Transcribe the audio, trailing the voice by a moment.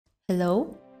Hello,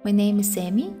 my name is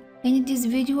Amy, and in this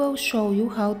video I'll show you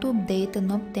how to update a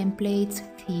Nop-Templates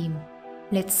theme.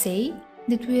 Let's say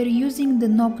that we are using the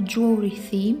Nop Jewelry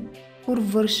theme for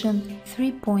version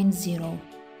 3.0.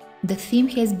 The theme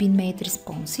has been made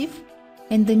responsive,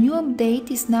 and the new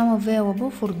update is now available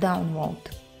for download.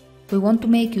 We want to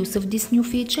make use of this new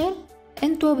feature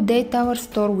and to update our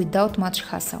store without much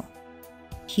hassle.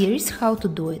 Here is how to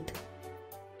do it.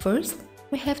 First,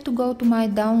 we have to go to my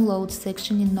download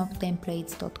section in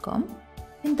Nop-Templates.com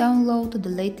and download the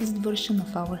latest version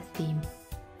of our theme.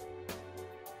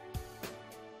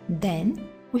 Then,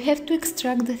 we have to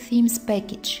extract the themes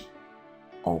package.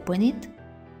 Open it,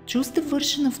 choose the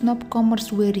version of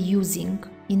Nop-Commerce we're using,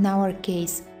 in our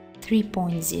case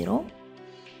 3.0,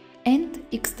 and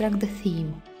extract the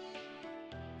theme.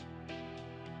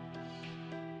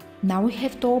 Now we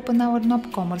have to open our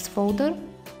Nop-Commerce folder,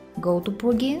 go to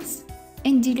Plugins,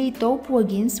 and delete all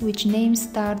plugins which name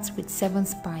starts with 7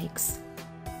 spikes.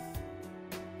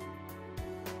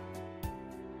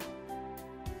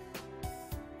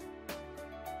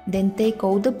 Then take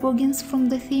all the plugins from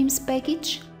the themes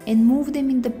package and move them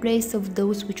in the place of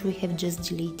those which we have just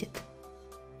deleted.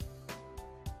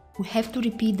 We have to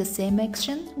repeat the same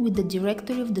action with the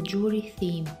directory of the jewelry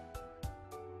theme.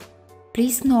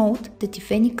 Please note that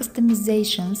if any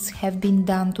customizations have been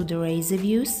done to the razor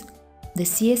views, the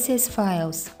CSS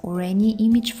files or any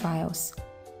image files,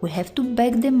 we have to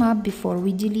back them up before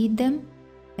we delete them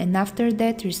and after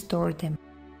that restore them.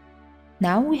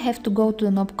 Now we have to go to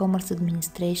the Nop-Commerce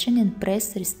administration and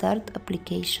press Restart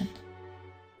Application.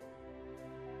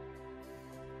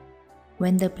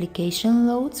 When the application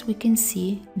loads, we can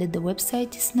see that the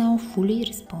website is now fully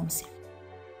responsive.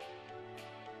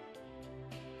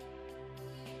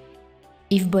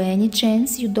 If by any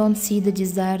chance you don't see the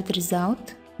desired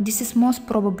result, this is most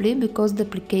probably because the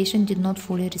application did not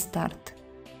fully restart.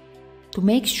 To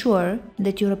make sure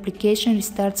that your application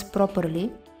restarts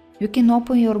properly, you can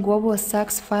open your Global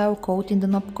Sucks file code in the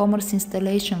Nop-Commerce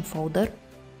installation folder,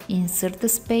 insert a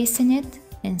space in it,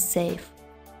 and save.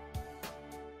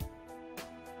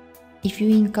 If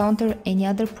you encounter any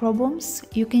other problems,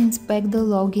 you can inspect the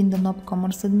log in the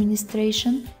Nop-Commerce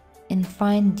administration and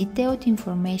find detailed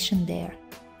information there.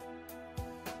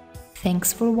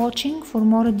 Thanks for watching. For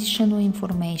more additional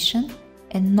information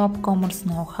and Nop-Commerce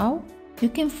know-how, you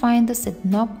can find us at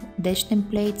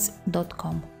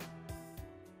nop-templates.com.